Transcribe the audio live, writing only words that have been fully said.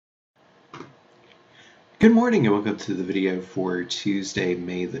Good morning and welcome to the video for Tuesday,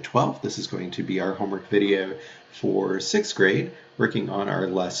 May the 12th. This is going to be our homework video for 6th grade, working on our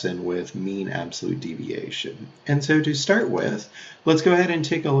lesson with mean absolute deviation. And so to start with, let's go ahead and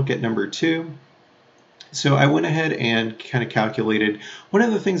take a look at number 2. So I went ahead and kind of calculated. One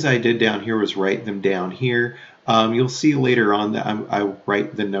of the things I did down here was write them down here. You'll see later on that I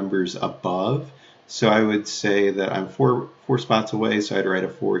write the numbers above. So I would say that I'm four spots away, so I'd write a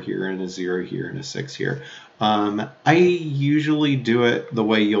 4 here and a 0 here and a 6 here. I usually do it the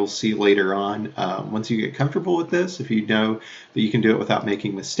way you'll see later on. Once you get comfortable with this, if you know that you can do it without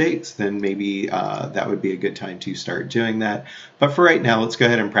making mistakes, then maybe that would be a good time to start doing that. But for right now, let's go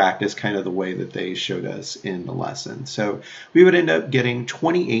ahead and practice kind of the way that they showed us in the lesson. So we would end up getting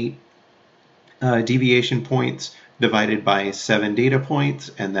 28 deviation points divided by 7 data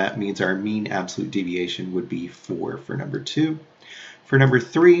points, and that means our mean absolute deviation would be 4 for number 2. For number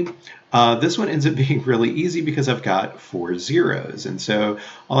 3, this one ends up being really easy because I've got 4 zeros, and so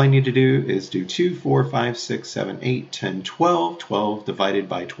all I need to do is do 2, 4, 5, 6, 7, 8, 10, 12. 12 divided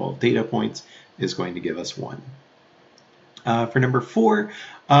by 12 data points is going to give us 1. For number 4,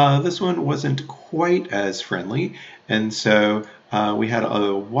 this one wasn't quite as friendly, and so we had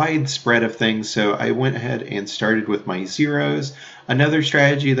a wide spread of things, so I went ahead and started with my zeros. Another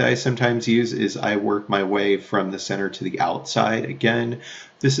strategy that I sometimes use is I work my way from the center to the outside. Again,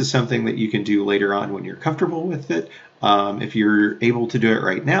 this is something that you can do later on when you're comfortable with it. If you're able to do it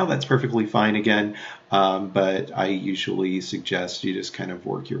right now, that's perfectly fine again, but I usually suggest you just kind of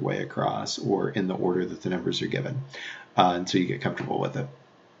work your way across or in the order that the numbers are given until you get comfortable with it.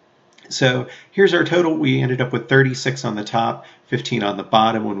 So here's our total. We ended up with 36 on the top, 15 on the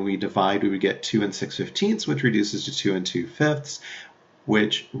bottom. When we divide, we would get 2 and 6/15, which reduces to 2 and 2/5,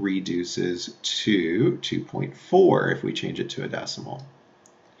 which reduces to 2.4 if we change it to a decimal.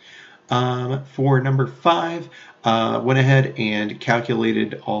 For number 5, went ahead and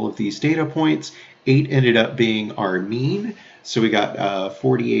calculated all of these data points. 8 ended up being our mean. So we got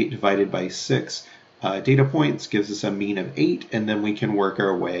 48 divided by 6 data points gives us a mean of 8, and then we can work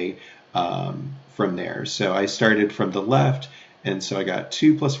our way from there. So I started from the left, and so I got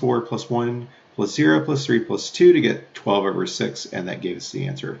 2 plus 4 plus 1 plus 0 plus 3 plus 2 to get 12 over 6, and that gave us the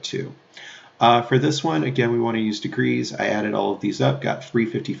answer of 2. For this one, again, we want to use degrees. I added all of these up, got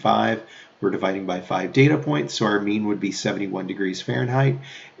 355. We're dividing by 5 data points, so our mean would be 71 degrees Fahrenheit,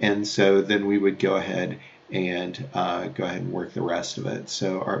 and so then we would go ahead and work the rest of it.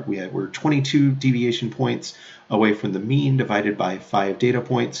 So we're 22 deviation points away from the mean divided by 5 data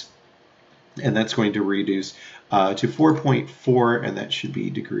points, and that's going to reduce to 4.4, and that should be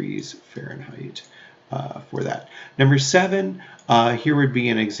degrees Fahrenheit for that. Number 7, here would be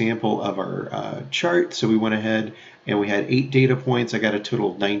an example of our chart. So we went ahead and we had 8 data points. I got a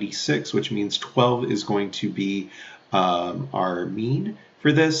total of 96, which means 12 is going to be our mean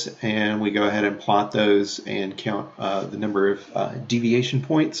for this, and we go ahead and plot those and count the number of deviation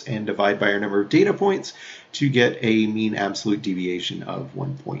points and divide by our number of data points to get a mean absolute deviation of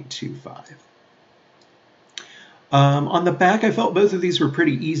 1.25. On the back, I felt both of these were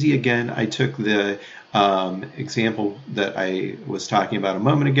pretty easy. Again, I took the example that I was talking about a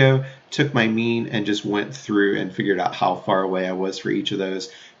moment ago, took my mean and just went through and figured out how far away I was for each of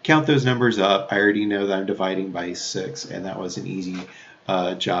those. Count those numbers up. I already know that I'm dividing by 6, and that was an easy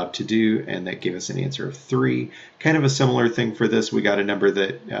job to do, and that gave us an answer of 3. Kind of a similar thing for this. We got a number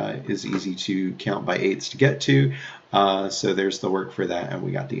that is easy to count by 8s to get to, so there's the work for that, and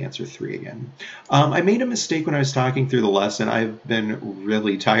we got the answer 3 again. I made a mistake when I was talking through the lesson. I've been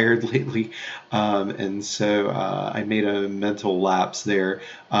really tired lately, and so I made a mental lapse there.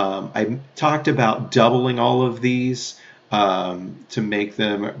 I talked about doubling all of these to make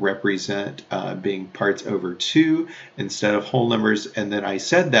them represent being parts over 2 instead of whole numbers, and then I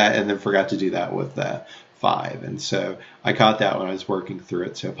said that and then forgot to do that with the 5, and so I caught that when I was working through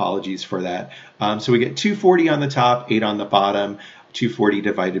it, so apologies for that. So we get 240 on the top, 8 on the bottom. 240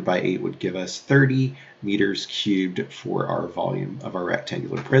 divided by 8 would give us 30 meters cubed for our volume of our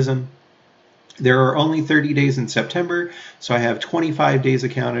rectangular prism. There are only 30 days in September, so I have 25 days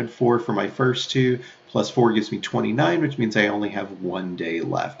accounted for my first 2, plus 4 gives me 29, which means I only have 1 day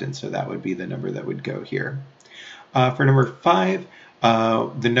left, and so that would be the number that would go here. For number 5,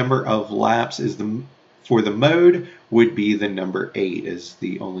 the number of laps for the mode would be the number 8, is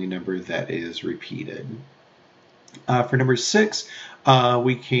the only number that is repeated. For number 6,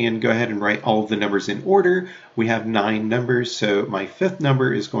 we can go ahead and write all of the numbers in order. We have 9 numbers, so my 5th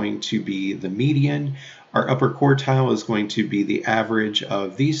number is going to be the median. Our upper quartile is going to be the average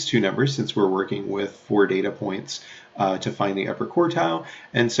of these 2 numbers, since we're working with 4 data points to find the upper quartile.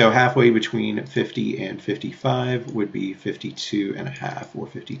 And so halfway between 50 and 55 would be 52.5 or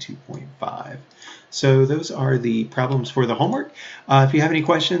 52.5. So those are the problems for the homework. If you have any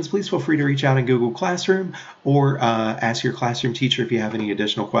questions, please feel free to reach out in Google Classroom or ask your classroom teacher if you have any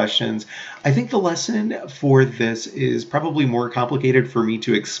additional questions. I think the lesson for this is probably more complicated for me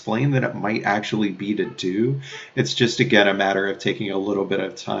to explain than it might actually be to do. It's just, again, a matter of taking a little bit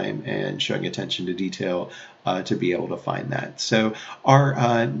of time and showing attention to detail to be able to find that. So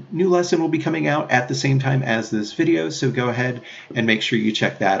our new lesson will be coming out at the same time as this video, so go ahead and make sure you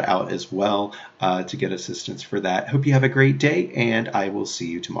check that out as well to get assistance for that. Hope you have a great day, and I will see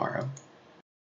you tomorrow.